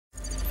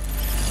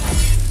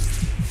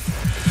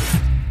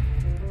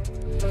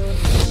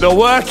The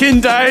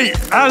working day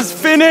has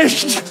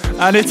finished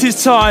and it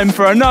is time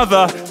for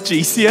another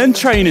GCN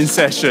training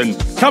session.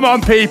 Come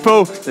on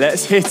people,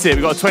 let's hit it.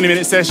 We've got a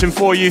 20-minute session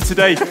for you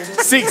today.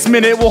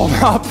 6-minute warm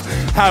up,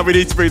 how we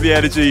need to bring the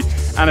energy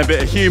and a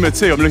bit of humour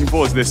too. I'm looking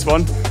forward to this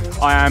one.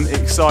 I am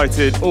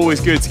excited,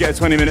 always good to get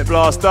a 20-minute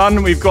blast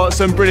done. We've got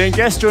some brilliant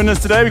guests joining us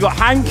today. We've got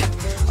Hank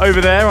over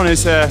there on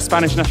his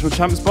Spanish National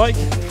Champs bike.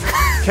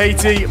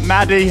 Katie,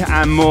 Maddy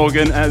and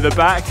Morgan at the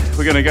back.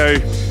 We're gonna go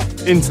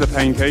into the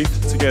pain cave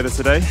together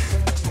today,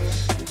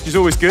 which is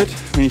always good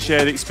when you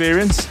share the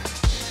experience,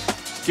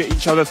 get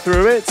each other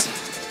through it.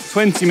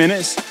 20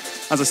 minutes,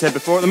 as I said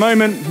before, at the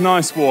moment,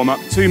 nice warm up,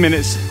 2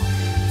 minutes,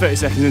 30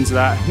 seconds into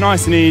that.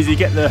 Nice and easy,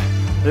 get the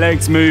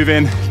legs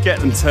moving,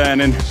 get them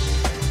turning,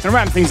 and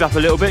ramp things up a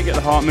little bit, get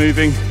the heart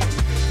moving,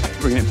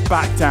 bring it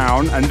back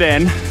down, and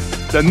then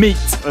the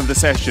meat of the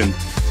session.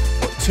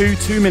 Got two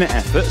 2-minute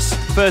efforts.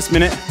 First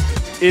minute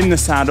in the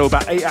saddle,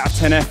 about 8 out of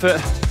 10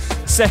 effort.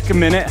 Second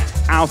minute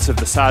out of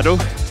the saddle,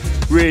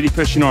 really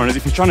pushing on as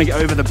if you're trying to get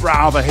over the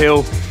brow of a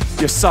hill,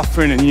 you're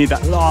suffering and you need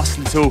that last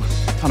little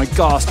kind of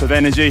gasp of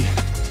energy.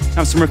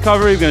 Have some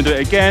recovery, we're going to do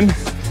it again.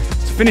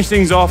 To finish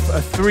things off, a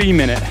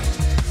 3-minute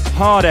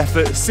hard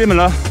effort,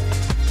 similar,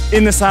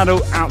 in the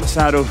saddle, out the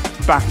saddle,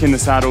 back in the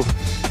saddle,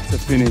 to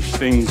finish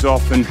things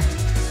off and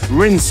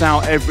rinse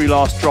out every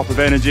last drop of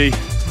energy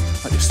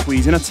like you're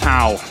squeezing a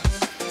towel.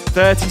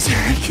 30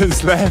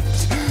 seconds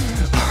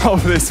left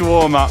of this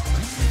warm up.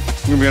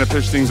 We're going to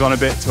push things on a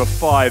bit to a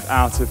 5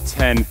 out of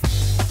 10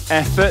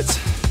 effort.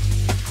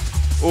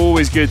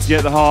 Always good to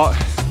get the heart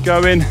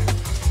going.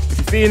 If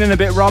you're feeling a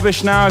bit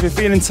rubbish now, if you're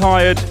feeling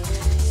tired,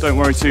 don't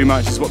worry too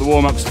much. This is what the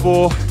warm-up's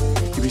for.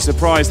 You'll be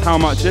surprised how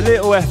much a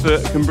little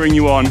effort can bring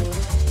you on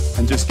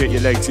and just get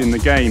your legs in the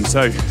game.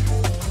 So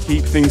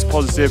keep things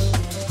positive,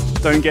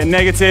 don't get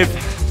negative.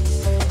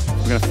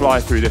 We're going to fly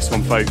through this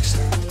one, folks.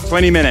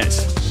 20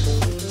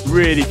 minutes.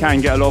 Really can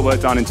get a lot of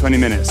work done in 20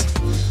 minutes.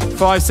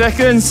 5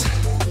 seconds.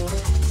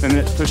 Then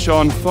let's push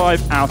on,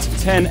 5 out of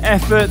 10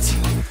 effort.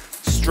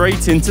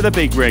 Straight into the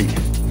big ring,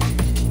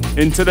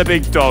 into the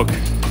big dog.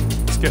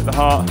 Let's get the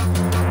heart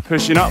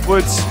pushing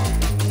upwards.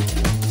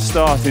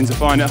 Starting to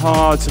find it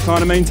hard to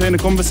kind of maintain a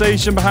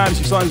conversation. Perhaps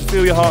you're starting to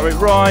feel your heart rate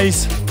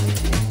rise.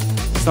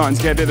 Starting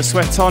to get a bit of a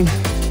sweat on.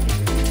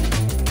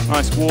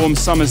 Nice warm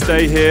summer's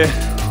day here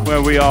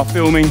where we are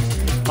filming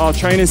our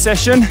training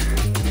session.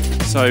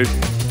 So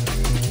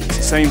it's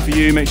the same for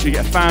you. Make sure you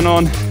get a fan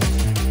on.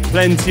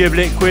 Plenty of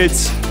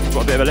liquids.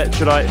 Got a bit of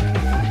electrolyte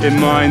in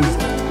mind.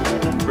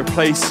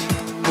 Replace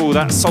all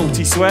that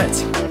salty sweat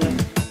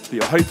that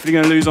you're hopefully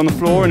going to lose on the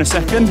floor in a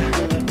second.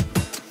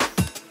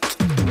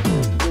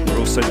 We're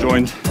also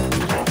joined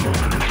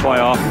by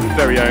our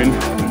very own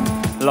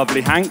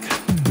lovely Hank,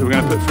 who we're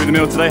going to put through the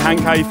meal today.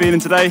 Hank, how are you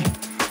feeling today?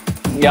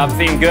 Yeah, I'm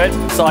feeling good,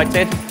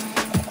 excited.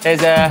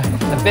 There's a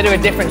bit of a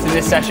difference in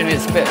this session.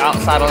 It's a bit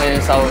outside on the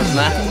inside, isn't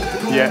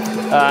there?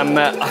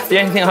 Yeah. The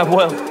only thing I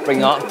will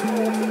bring up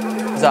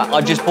is that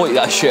I just bought you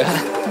that shirt.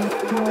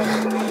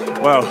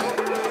 Well,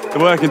 the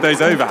working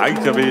day's over, Hank.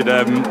 I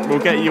mean, we'll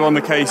get you on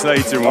the case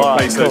later and we'll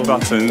place those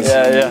buttons.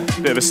 Yeah.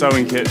 Bit of a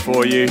sewing kit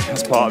for you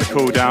as part of the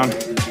cool down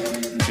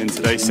in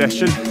today's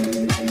session.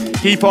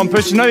 Keep on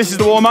pushing. No, this is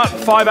the warm up.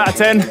 5 out of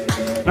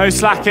 10. No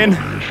slacking.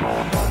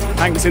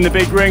 Hank's in the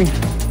big ring.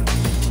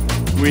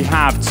 We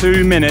have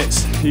 2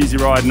 minutes easy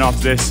riding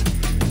after this,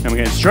 and we're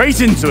getting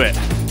straight into it.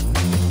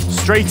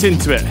 Straight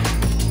into it.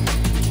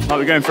 Like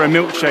we're going for a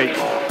milkshake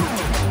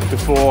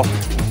before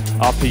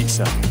our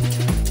pizza.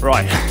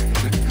 Right.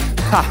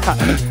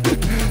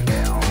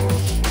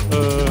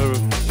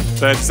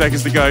 30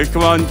 seconds to go.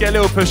 Come on, get a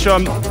little push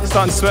on.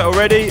 Starting to sweat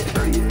already.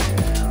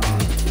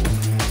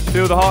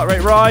 Feel the heart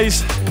rate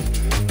rise.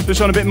 Push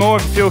on a bit more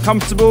if you feel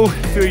comfortable,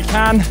 feel you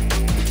can.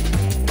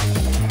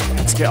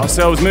 Let's get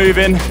ourselves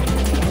moving.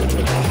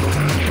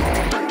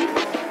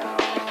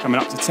 Coming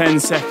up to 10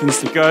 seconds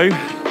to go.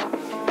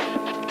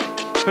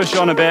 Push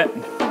on a bit.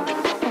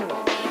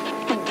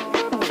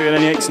 Feel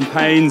any aches and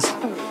pains.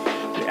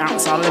 Get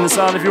outside in the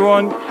saddle if you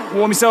want.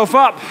 Warm yourself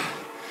up.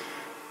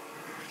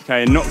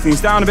 Okay, knock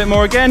things down a bit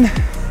more again.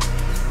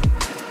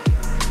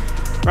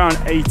 Around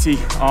 80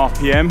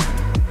 RPM.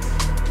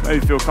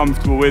 Maybe feel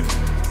comfortable with.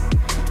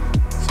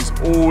 This is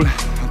all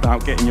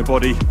about getting your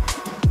body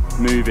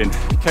moving.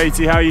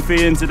 Katie, how are you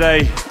feeling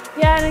today?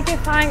 Yeah, no, good,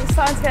 thanks.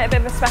 Starting to get a bit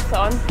of a sweat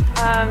on.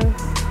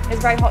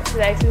 It's very hot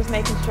today, so just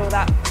making sure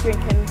that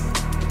drinking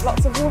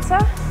lots of water.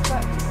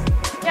 But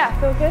yeah,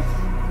 feel good.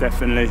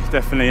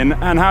 Definitely.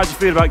 And how do you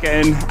feel about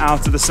getting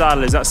out of the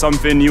saddle? Is that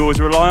something you always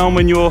rely on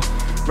when you're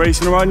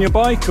racing or riding your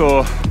bike,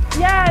 or?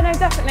 Yeah, no,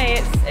 definitely.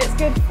 It's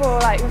good for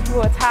like when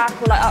people attack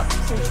or like up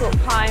some short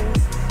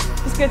climbs.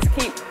 It's good to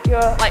keep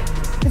your like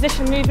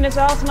position moving as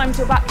well. Sometimes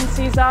your back can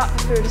seize up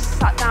if you're just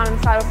sat down in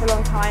the saddle for a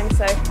long time.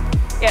 So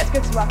yeah, it's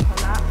good to work on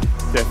that.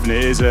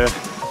 Definitely, it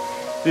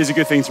is a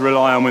good thing to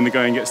rely on when the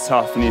going gets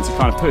tough and you need to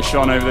kind of push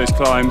on over those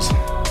climbs.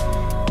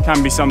 It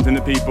can be something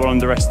that people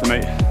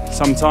underestimate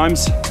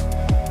sometimes.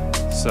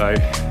 So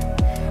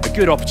a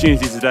good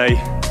opportunity today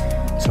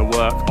to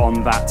work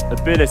on that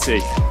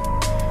ability.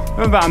 We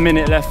have about a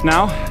minute left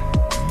now,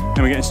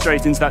 and we're getting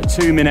straight into that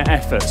 2-minute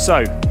effort.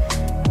 So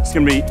it's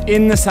going to be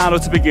in the saddle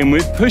to begin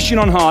with, pushing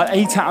on hard,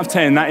 8 out of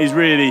 10. That is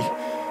really,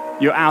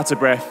 you're out of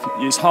breath.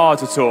 It's hard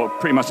to talk,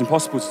 pretty much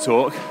impossible to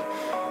talk.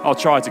 I'll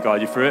try to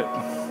guide you through it.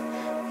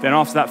 Then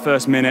after that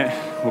first minute,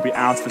 we'll be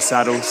out of the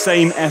saddle,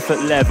 same effort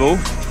level,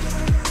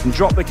 and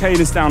drop the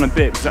cadence down a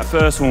bit, because that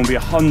first one will be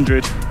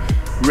 100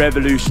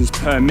 revolutions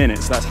per minute.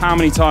 So that's how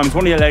many times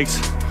one of your legs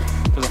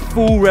does a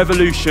full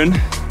revolution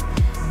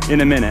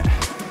in a minute.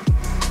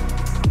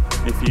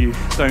 If you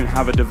don't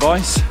have a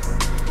device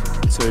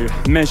to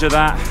measure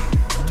that,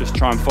 just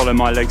try and follow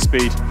my leg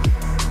speed.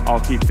 I'll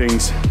keep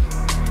things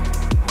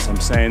as I'm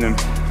saying them,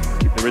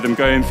 keep the rhythm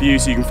going for you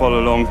so you can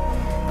follow along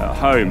at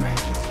home.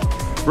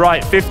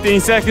 Right, 15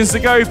 seconds to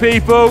go,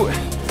 people.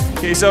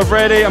 Get yourself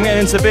ready. I'm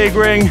getting into big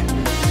ring.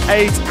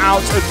 8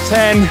 out of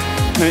 10,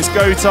 and it's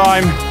go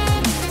time.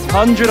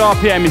 100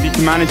 RPM if you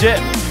can manage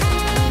it.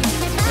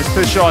 Let's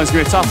push on, it's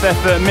gonna be a tough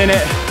effort, a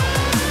minute.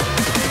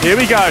 Here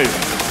we go.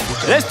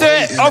 Let's do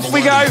it, off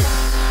we go.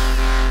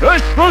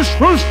 Push, push,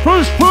 push,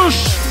 push,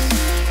 push.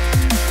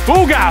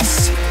 Full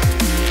gas.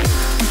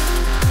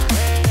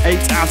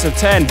 8 out of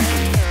 10.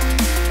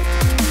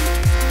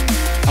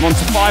 I'm on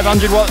to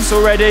 500 watts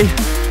already.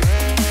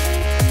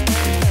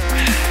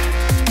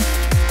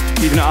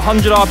 Keeping at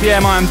 100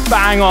 RPM, I am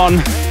bang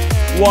on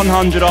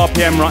 100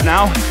 RPM right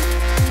now.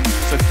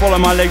 So follow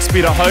my leg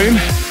speed at home.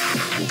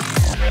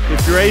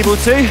 If you're able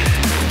to,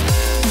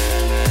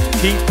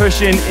 keep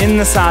pushing in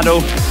the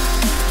saddle.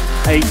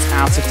 8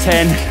 out of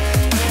 10.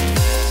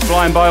 It's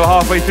flying by, we're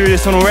halfway through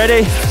this one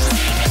already.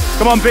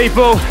 Come on,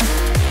 people.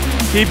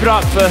 Keep it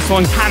up. First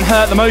one can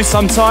hurt the most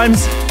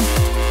sometimes.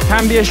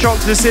 Can be a shock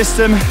to the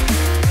system. And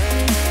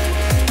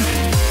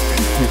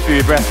feel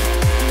your breath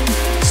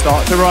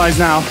start to rise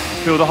now.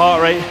 Feel the heart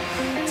rate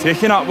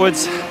ticking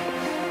upwards.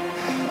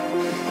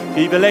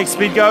 Keep the leg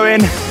speed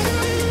going.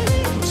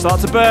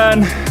 Start to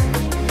burn.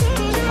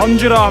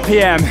 100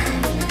 RPM.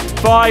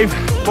 5,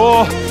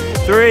 4,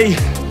 3,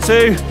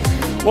 2,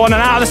 1,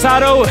 and out of the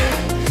saddle.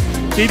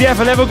 Keep the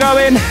effort level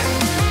going.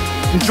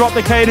 And drop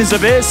the cadence a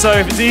bit, so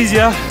if it's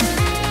easier,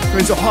 go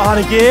into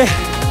harder gear.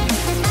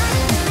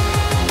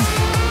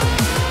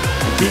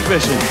 And keep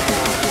pushing.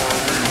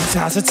 8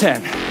 out of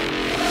 10.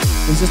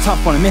 This is a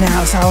tough one. A minute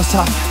out of the saddle's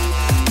tough.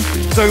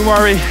 Don't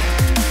worry. You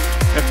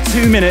have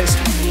 2 minutes.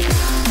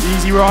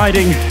 Easy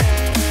riding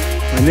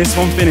when this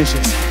one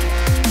finishes.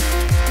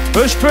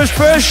 Push, push,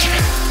 push.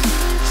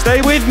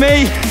 Stay with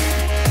me.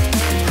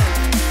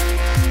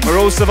 We're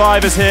all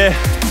survivors here.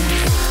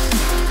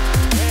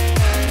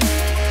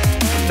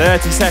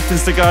 30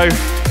 seconds to go.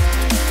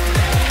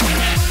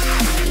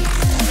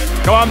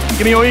 Come on,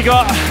 give me all you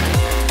got.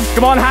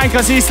 Come on, Hank,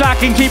 I see you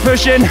slacking, keep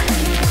pushing.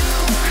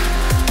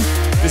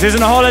 This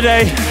isn't a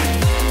holiday.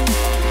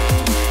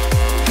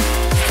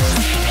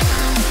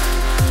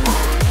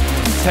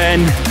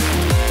 Ten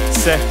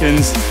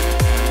seconds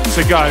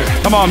to go.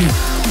 Come on,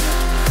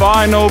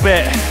 final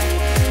bit.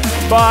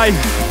 5,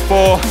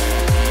 4,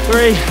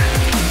 3,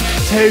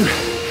 2,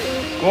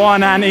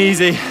 1, and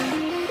easy.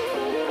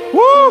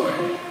 Woo!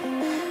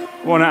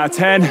 1 out of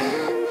 10.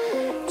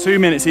 2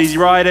 minutes easy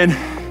riding.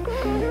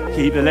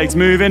 Keep the legs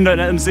moving, don't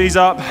let them seize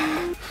up.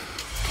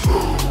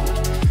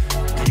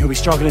 You'll be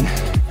struggling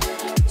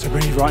to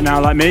breathe right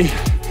now like me.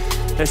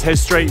 Let's head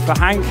straight for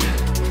Hank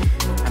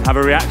and have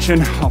a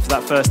reaction after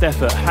that first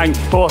effort. Hank.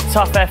 Oh,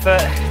 tough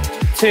effort,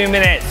 2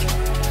 minutes.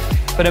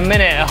 But a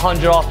minute at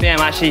 100 RPM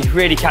actually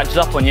really catches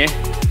up on you.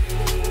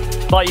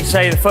 Like you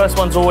say, the first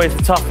one's always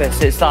the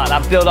toughest. It's like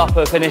that build up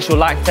of initial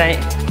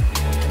lactate.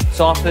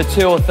 So after the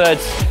 2 or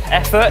 3rd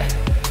effort,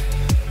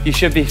 you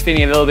should be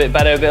feeling a little bit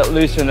better, a bit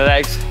looser in the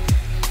legs.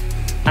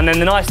 And then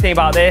the nice thing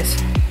about this,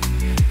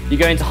 you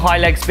go into high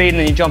leg speed and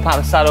then you jump out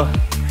of the saddle,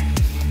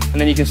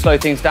 and then you can slow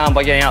things down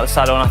by getting out of the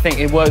saddle. And I think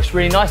it works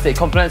really nicely. It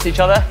complements each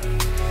other,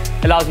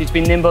 allows you to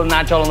be nimble and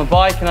agile on the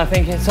bike, and I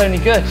think it's only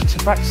good to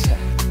practice it.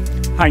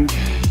 Hank,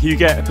 you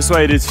get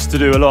persuaded to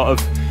do a lot of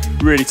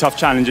really tough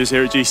challenges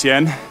here at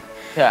GCN.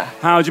 Yeah.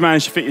 How do you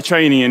manage to fit your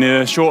training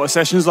in shorter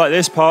sessions like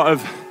this, part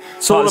of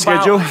It's all the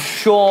about schedule?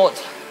 short,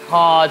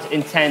 hard,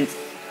 intense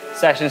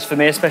sessions for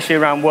me, especially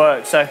around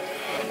work. So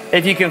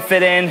if you can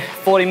fit in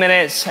 40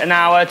 minutes, an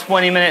hour,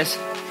 20 minutes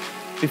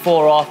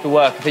before or after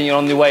work, I think you're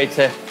on the way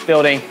to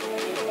building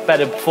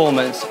better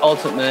performance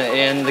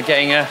ultimately, and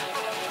getting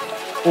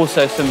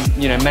also some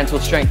mental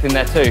strength in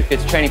there too,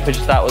 because training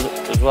pushes that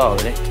as well,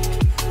 really.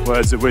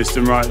 Words of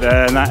wisdom right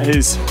there, and that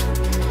is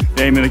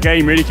the aim of the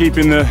game, really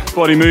keeping the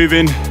body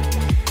moving,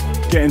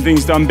 getting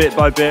things done bit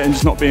by bit, and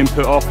just not being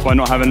put off by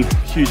not having a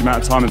huge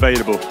amount of time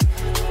available.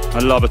 I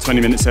love a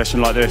 20-minute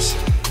session like this.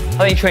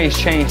 I think training's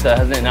changed though,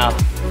 hasn't it now?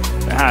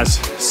 It has,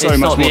 so it's much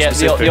not more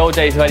specific. the old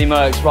days of Eddie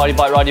Merckx,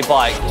 ride your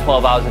bike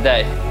 12 hours a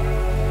day.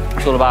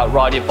 It's all about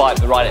ride your bike,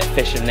 but ride it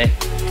efficiently.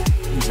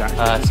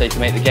 Exactly. So you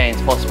can make the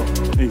gains possible.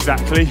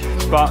 Exactly.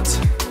 But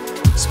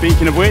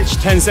speaking of which,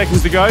 10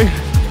 seconds to go.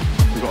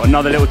 We've got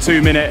another little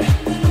 2-minute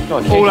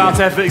all-out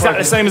effort,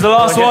 exactly the same as the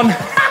last one.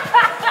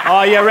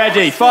 Are you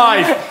ready?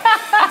 5,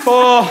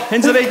 4,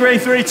 into the big ring,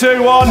 3,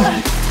 2, 1.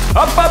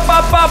 Up, up,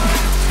 up, up.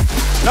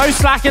 No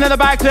slacking at the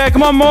back there.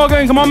 Come on,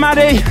 Morgan. Come on,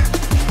 Maddy.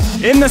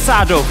 In the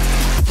saddle.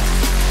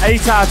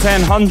 8 out of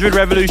 10, 100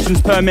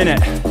 revolutions per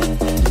minute.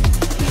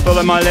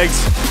 Follow my legs.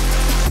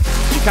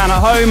 You can at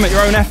home, at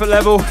your own effort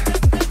level.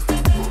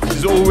 This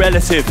is all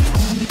relative.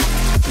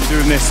 You're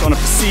doing this on a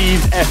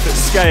perceived effort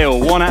scale.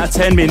 1 out of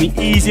 10 being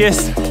the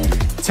easiest,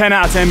 10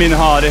 out of 10 being the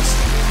hardest.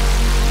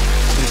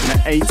 Looking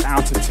at 8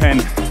 out of 10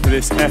 for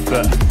this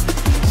effort.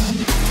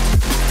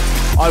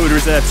 I would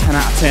reserve 10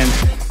 out of 10.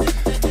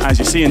 As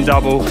you see in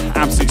double,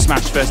 absolute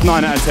smash fest.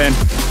 9 out of 10,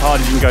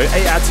 hard as you can go.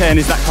 8 out of 10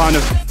 is that kind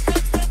of,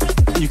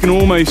 you can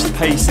almost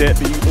pace it,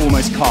 but you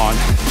almost can't.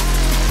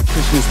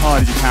 Pushing as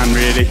hard as you can,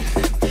 really.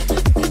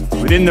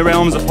 Within the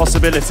realms of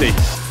possibility.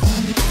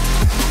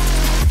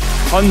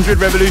 100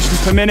 revolutions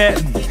per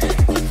minute.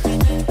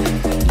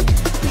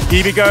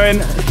 Keep it going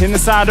in the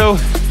saddle.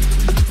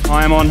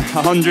 I am on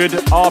 100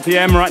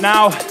 RPM right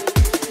now.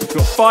 We've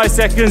got 5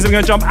 seconds. I'm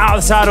going to jump out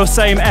of the saddle,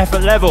 same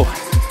effort level.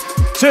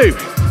 2,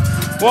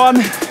 1,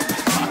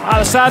 out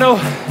of the saddle.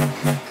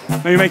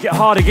 Maybe make it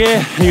harder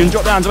gear. You can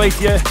drop down to 80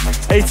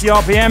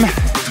 RPM.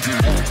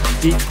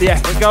 Keep the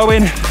effort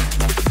going.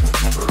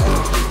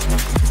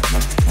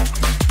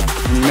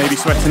 And you may be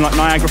sweating like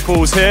Niagara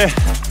Falls here,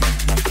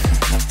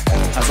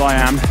 as I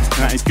am, and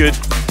that is good.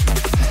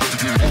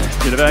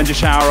 You'll have earned your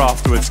shower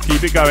afterwards.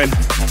 Keep it going.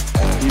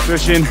 Keep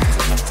pushing.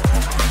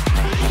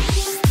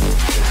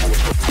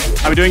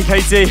 How are we doing,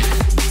 Katie?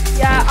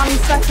 Yeah, I'm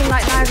sweating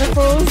like Niagara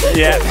Falls.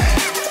 Yeah.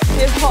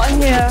 It's hot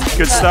in here.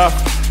 Good stuff.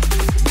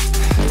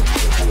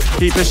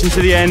 Keep pushing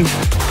to the end.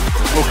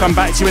 We'll come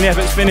back to you when the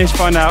effort's finished,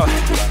 find out.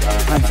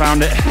 I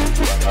found it.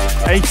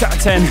 8 out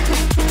of 10.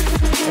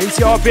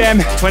 80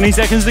 RPM, 20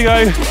 seconds to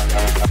go.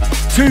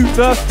 To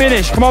the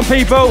finish. Come on,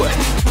 people.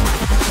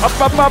 Up,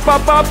 up, up,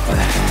 up, up.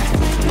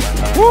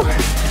 Woo.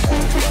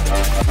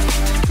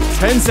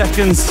 10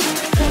 seconds.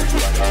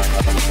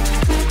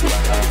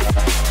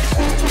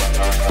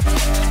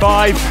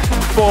 5,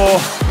 4,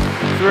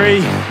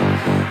 3,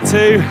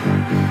 2,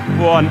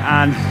 1,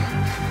 and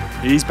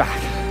he's back.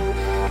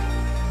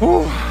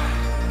 Woo.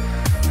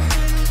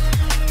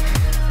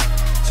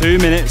 2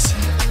 minutes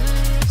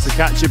to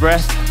catch your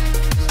breath.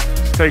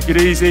 Take it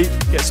easy,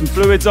 get some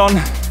fluids on.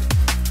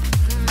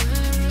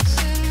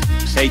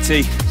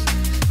 Katie,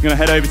 I'm gonna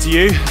head over to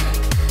you.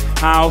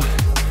 How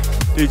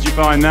did you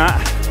find that?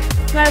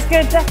 No, it's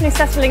good, definitely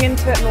settling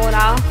into it more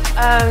now.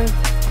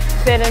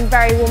 Feeling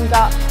very warmed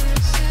up.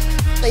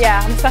 But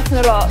yeah, I'm sweating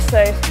a lot,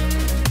 so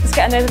just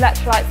getting those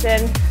electrolytes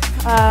in.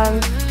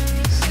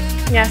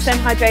 Yeah, staying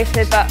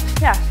hydrated, but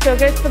yeah, feel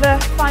good for the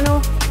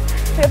final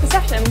bit of the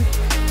session.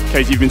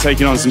 Katie, you've been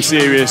taking on some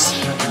serious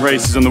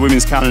races on the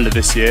women's calendar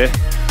this year.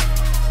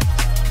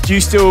 Do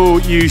you still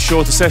use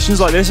shorter sessions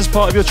like this as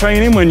part of your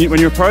training when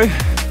you're a pro?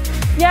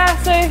 Yeah,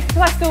 so because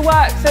I still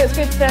work, so it's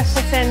good to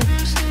fit in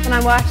when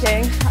I'm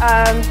working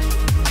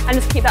and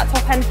just keep that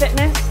top end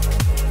fitness.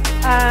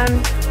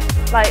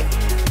 Like,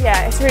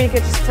 yeah, it's really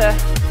good just to,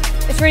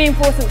 it's really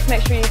important to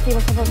make sure you keep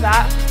on top of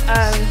that,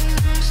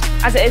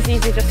 as it is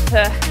easy just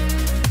to,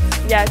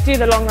 yeah, do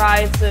the long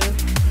rides and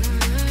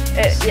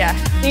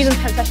these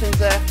intense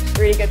sessions are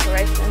really good for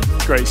racing.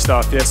 Great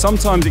stuff, yeah.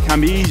 Sometimes it can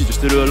be easier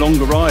just to do a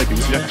longer ride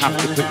because you don't have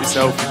to put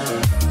yourself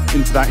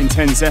into that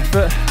intense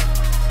effort,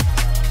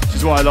 which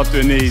is why I love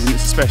doing these, and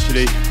it's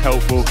especially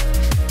helpful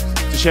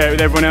to share it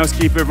with everyone else,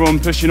 keep everyone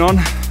pushing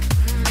on.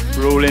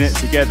 We're all in it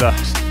together.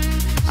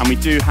 And we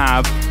do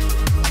have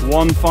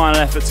one final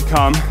effort to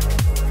come,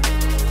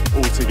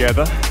 all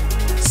together.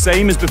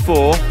 Same as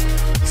before,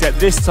 except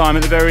this time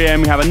at the very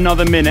end we have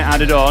another minute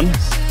added on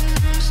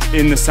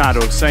in the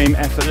saddle. Same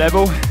effort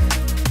level,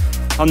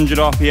 100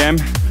 RPM.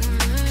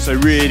 So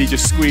really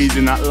just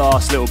squeezing that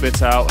last little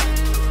bit out,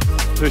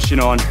 pushing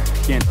on,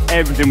 getting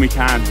everything we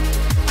can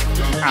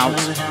out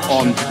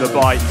on the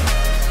bike.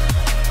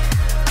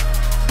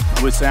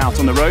 I would say out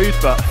on the road,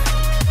 but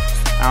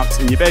out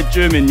in your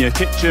bedroom, in your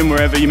kitchen,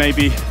 wherever you may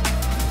be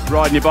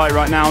riding your bike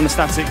right now on the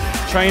static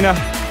trainer.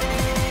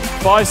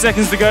 5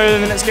 seconds to go,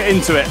 and then let's get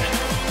into it.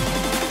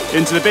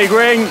 Into the big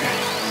ring.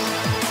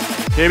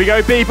 Here we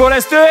go, people,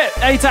 let's do it.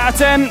 8 out of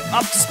 10,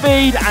 up to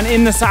speed and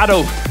in the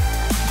saddle.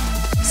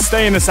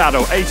 Stay in the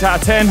saddle, 8 out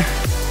of 10,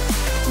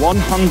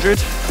 100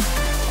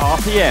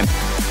 RPM.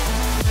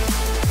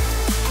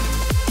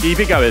 Keep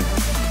it going.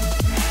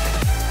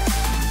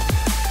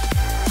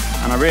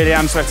 And I really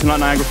am sweating like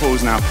Niagara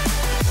Falls now.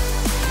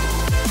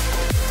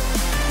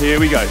 Here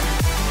we go.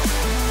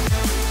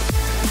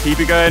 Keep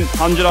it going,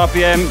 100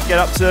 RPM, get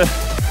up to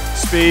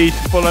speed,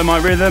 follow my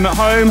rhythm at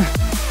home.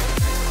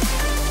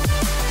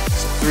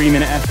 It's a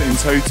 3-minute effort in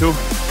total.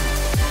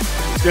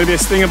 It's gonna be a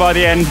stinger by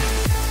the end,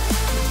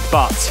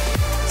 but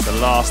it's the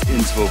last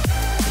interval.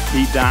 So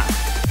keep that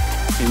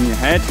in your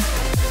head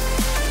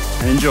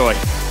and enjoy.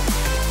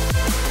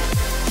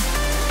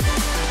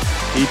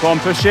 Keep on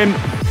pushing.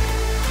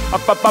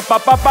 Up, up, up,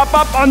 up, up, up,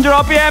 up, 100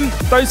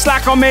 RPM. Don't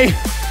slack on me.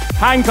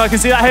 Hank, I can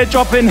see that head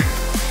dropping.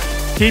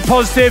 Keep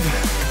positive.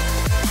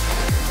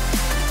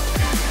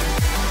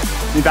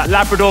 Need that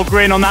Labrador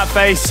grin on that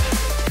face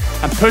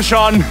and push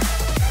on.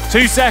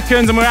 2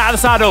 seconds and we're out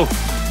of the saddle.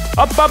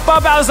 Up, up,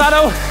 up, out of the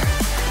saddle.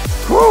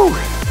 Woo.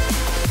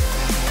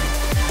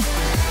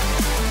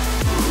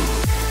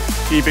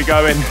 Keep it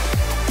going.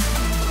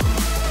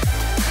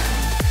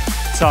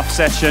 Tough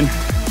session.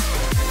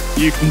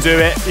 You can do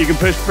it, you can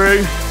push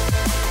through.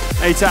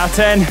 8 out of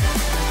 10,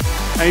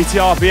 80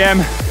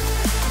 RPM.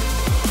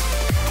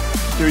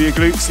 Feel your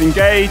glutes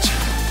engage.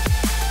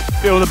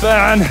 Feel the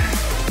burn.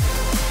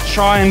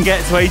 Try and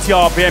get to 80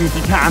 RPM if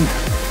you can.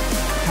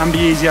 Can be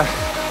easier.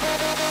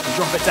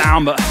 Drop it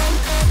down, but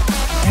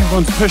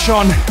everyone's push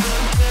on.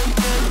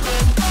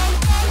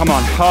 Come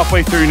on,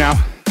 halfway through now.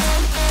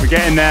 We're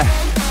getting there.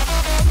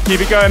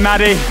 Keep it going,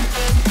 Maddy.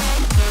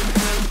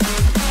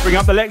 Bring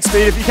up the leg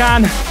speed if you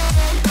can.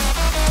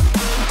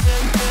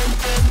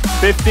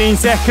 15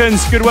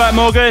 seconds, good work,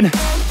 Morgan.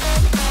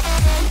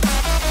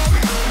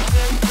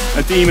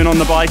 A demon on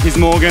the bike is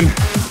Morgan.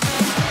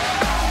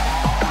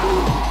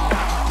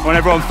 Come on,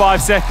 everyone,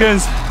 5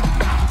 seconds.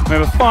 We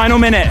have a final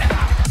minute.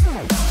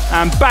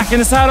 And back in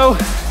the saddle.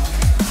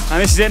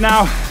 And this is it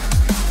now.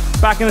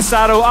 Back in the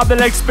saddle, up the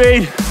leg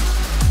speed.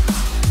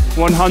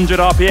 100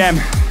 RPM.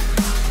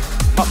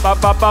 Up,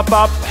 up, up, up,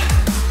 up.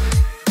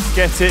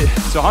 Get it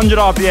to 100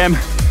 RPM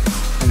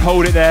and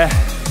hold it there.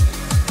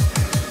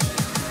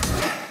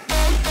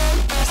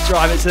 Let's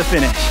drive it to the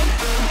finish.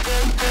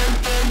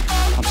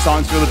 I'm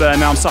starting to feel the burn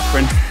now, I'm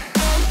suffering.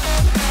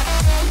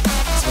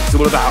 That's what it's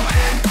all about.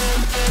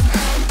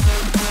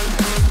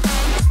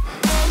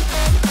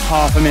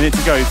 Half a minute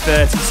to go,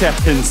 30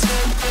 seconds.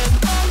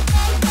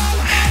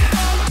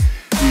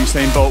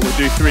 Usain Bolt will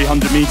do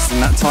 300 meters in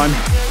that time.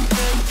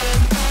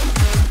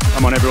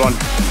 Come on, everyone.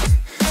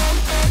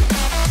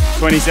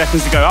 20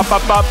 seconds to go, up,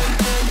 up, up.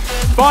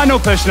 Final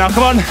push now,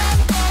 come on.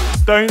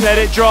 Don't let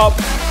it drop.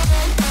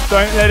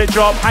 Don't let it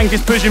drop. Hank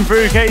is pushing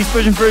through, Katie's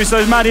pushing through, so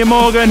is Maddy and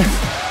Morgan.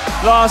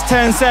 Last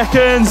 10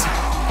 seconds.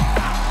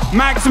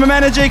 Maximum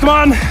energy, come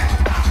on.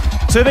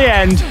 To the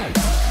end,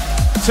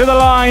 to the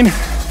line.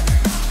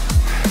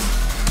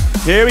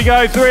 Here we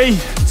go, 3,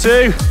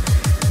 2,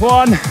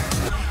 1.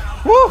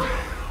 Woo!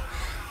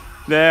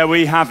 There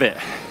we have it.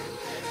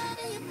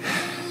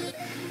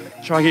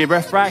 Try and get your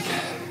breath back.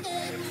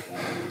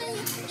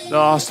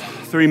 Last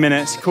 3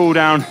 minutes, cool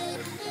down,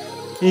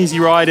 easy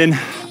riding,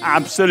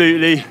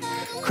 absolutely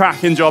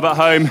cracking job at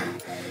home.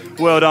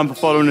 Well done for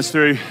following us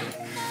through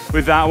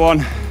with that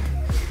one.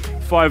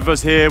 5 of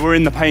us here, we're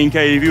in the pain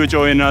cave, you were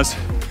joining us.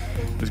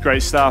 It was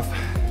great stuff.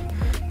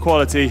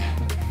 Quality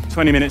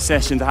 20-minute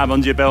session to have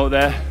under your belt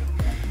there.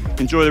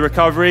 Enjoy the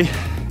recovery,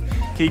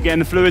 keep getting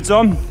the fluids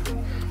on.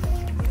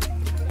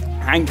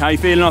 Hank, how you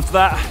feeling after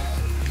that?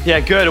 Yeah,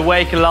 good,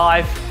 awake,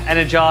 alive,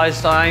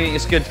 energized. I think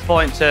it's a good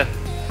point to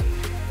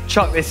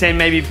chuck this in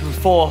maybe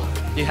before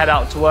you head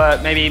out to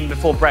work, maybe even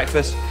before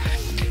breakfast.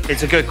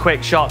 It's a good,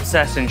 quick, sharp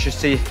session just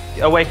to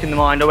awaken the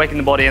mind, awaken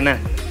the body, and then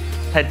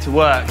head to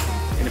work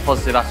in a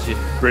positive attitude.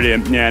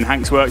 Brilliant, yeah, and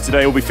Hank's work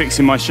today will be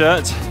fixing my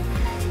shirt,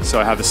 so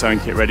I have the sewing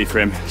kit ready for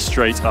him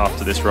straight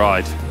after this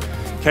ride.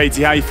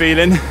 Katie, how you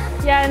feeling?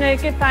 Yeah, no,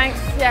 good, thanks.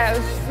 Yeah, it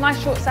was a nice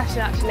short session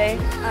actually.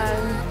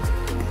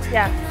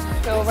 Yeah,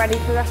 feel ready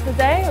for the rest of the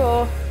day,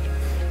 or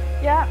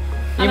yeah.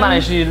 You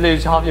managed to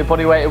lose half your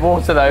body weight of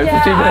water though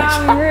for 2 minutes.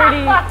 I'm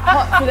really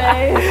hot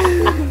today.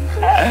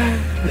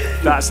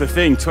 That's the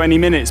thing, 20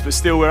 minutes, but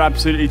still we're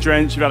absolutely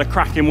drenched. We've had a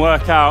cracking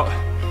workout.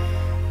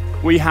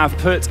 We have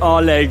put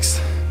our legs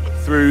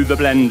through the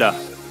blender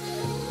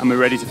and we're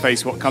ready to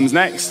face what comes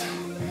next.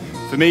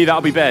 For me,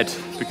 that'll be bed,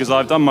 because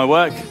I've done my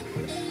work.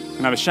 I'm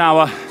gonna have a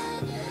shower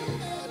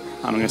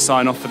and I'm gonna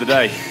sign off for the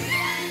day.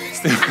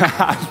 Still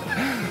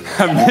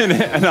have a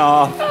minute and a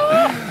half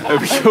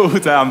of cool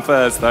down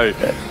first though,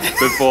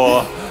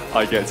 before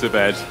I get to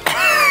bed.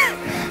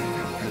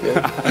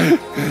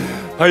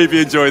 Hope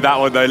you enjoyed that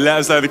one though. Let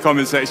us know in the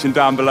comment section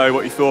down below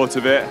what you thought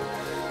of it.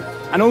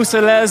 And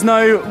also let us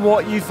know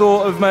what you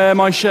thought of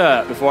my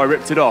shirt before I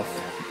ripped it off.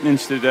 I'm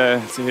interested to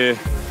hear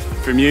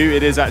from you.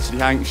 It is actually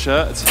Hank's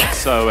shirt,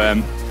 so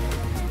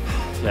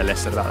yeah,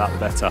 less said about that the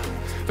better.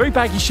 Very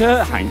baggy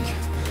shirt, Hank.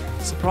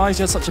 Surprised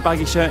you had such a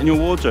baggy shirt in your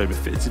wardrobe. It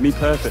fitted me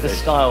perfectly. It's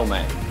the style,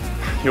 mate.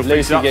 He'll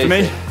fix it up for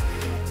me.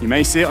 You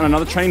may see it on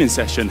another training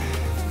session.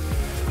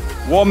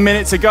 1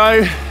 minute to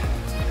go.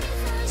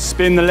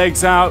 Spin the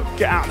legs out,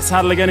 get out the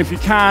saddle again if you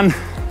can.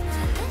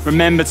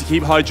 Remember to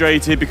keep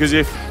hydrated, because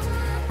if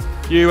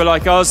you were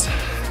like us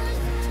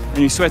and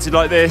you sweated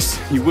like this,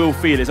 you will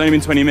feel it. It's only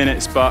been 20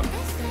 minutes, but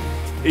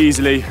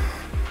easily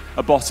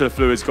a bottle of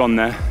fluid's gone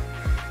there.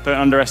 Don't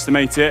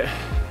underestimate it.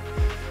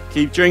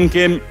 Keep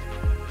drinking,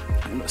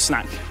 a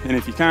snack in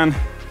if you can,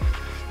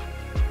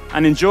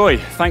 and enjoy.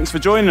 Thanks for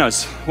joining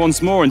us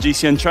once more on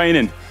GCN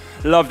Training.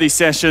 Love these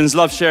sessions,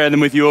 love sharing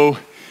them with you all.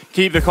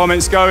 Keep the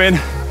comments going.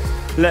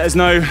 Let us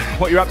know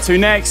what you're up to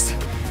next,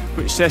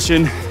 which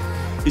session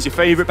is your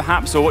favorite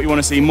perhaps, or what you want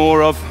to see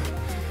more of,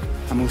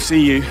 and we'll see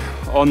you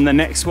on the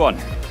next one.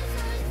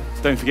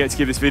 Don't forget to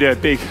give this video a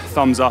big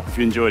thumbs up if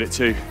you enjoyed it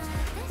too.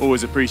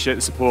 Always appreciate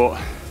the support.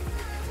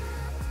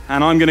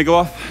 And I'm gonna go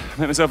off,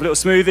 make myself a little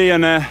smoothie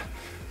and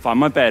find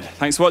my bed.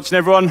 Thanks for watching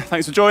everyone,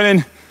 thanks for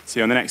joining. See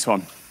you on the next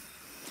one.